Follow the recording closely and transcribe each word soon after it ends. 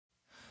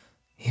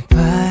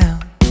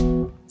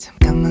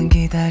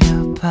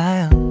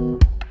봐요.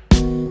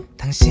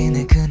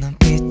 당신의 그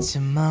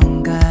눈빛은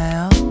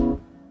뭔가요?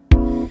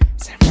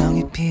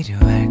 설명이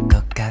필요할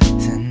것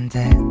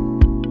같은데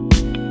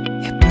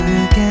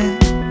예쁘게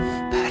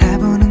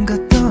바라보는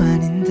것도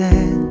아닌데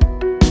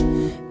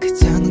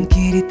그저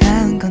눈길이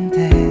닿은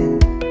건데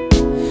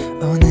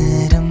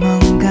오늘은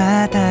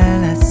뭔가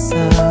달랐어.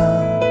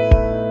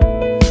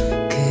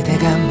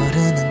 그대가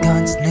모르는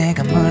건지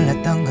내가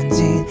몰랐던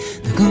건지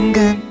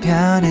누군간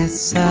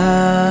변했어.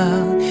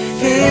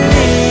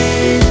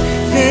 Feeling,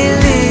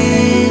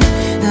 feeling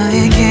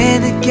너에게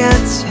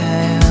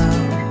느껴져요.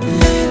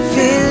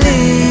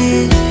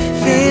 Feeling,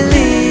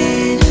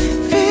 feeling,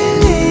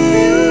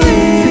 feeling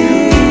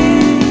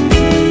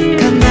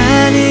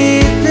가만히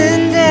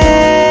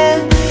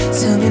있는데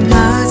숨이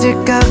멎을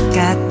것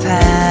같아.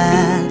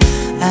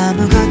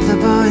 아무것도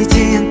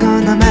보이지 않고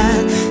너만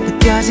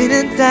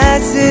느껴지는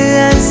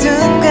따스한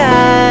순간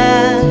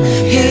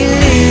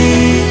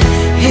Healing,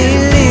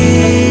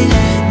 healing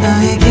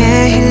너에게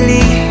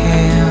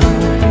힐링해요.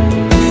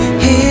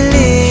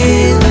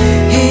 Healing,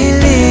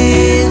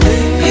 healing,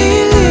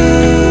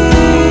 healing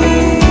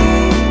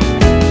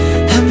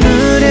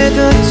아무래도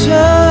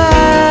좋아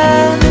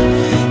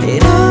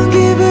이런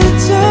기분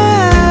좋아.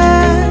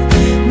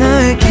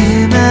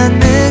 너에게만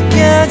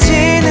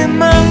느껴지는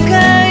뭔가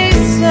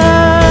있어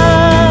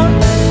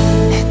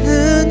내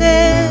눈에.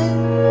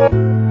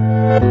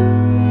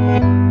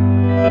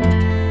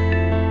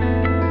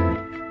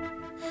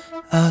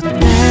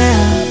 어때요?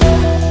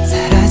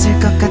 사라질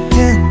것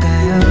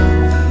같은가요?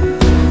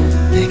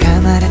 내가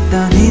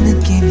말했던 이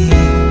느낌이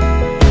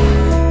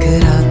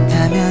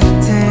그렇다면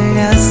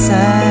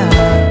틀렸어요.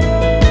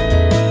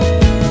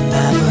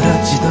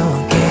 아무렇지도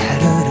않게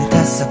하루를 다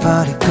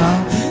써버리고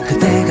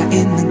그대가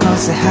있는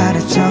곳에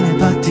하루 종일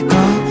버티고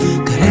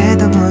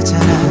그래도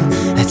모자라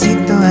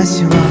아직도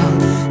아쉬워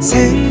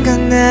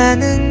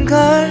생각나는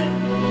걸.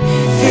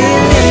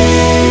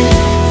 Feeling,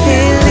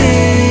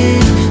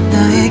 feeling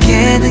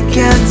너에게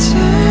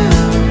느껴져요.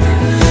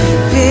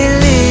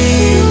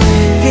 Feeling,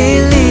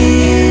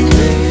 feeling,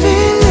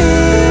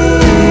 feeling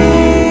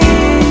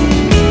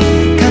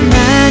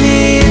가만히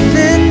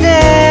있는데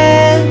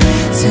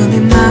숨이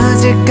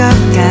멎을 것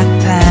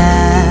같아.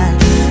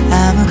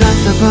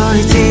 아무것도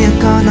보이지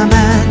않고 너만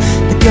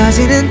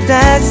느껴지는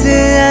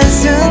따스한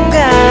순간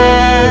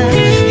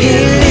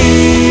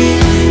Healing,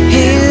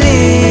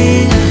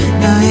 healing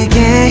너에게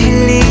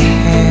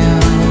힐링해요.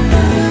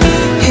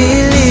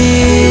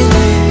 Healing,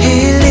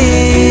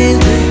 healing,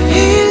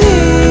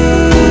 healing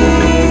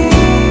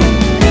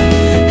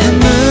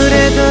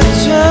아무래도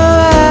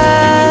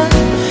좋아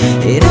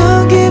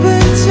이런 기분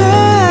좋아.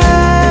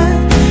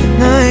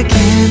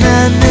 너에게만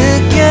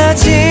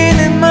느껴지는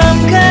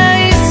뭔가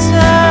있어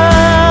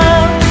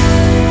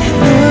내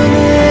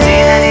눈에.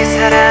 지난 이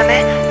사람의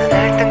눈을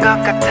뜬 것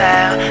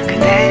같아요.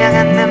 그댈 향한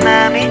내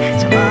맘이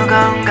좀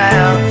무거운가요?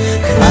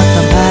 그 어떤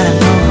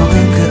바람도 혹은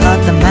그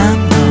어떤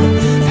마음도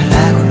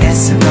달라고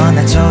애쓰거나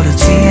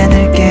조르지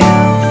않을게요.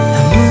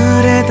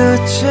 아무래도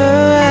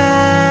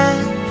좋아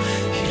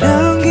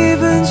이런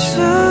기분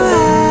좋아.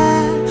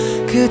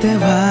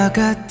 그대와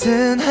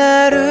같은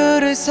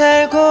하루를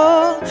살고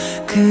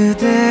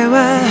그대와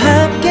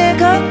함께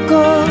걷고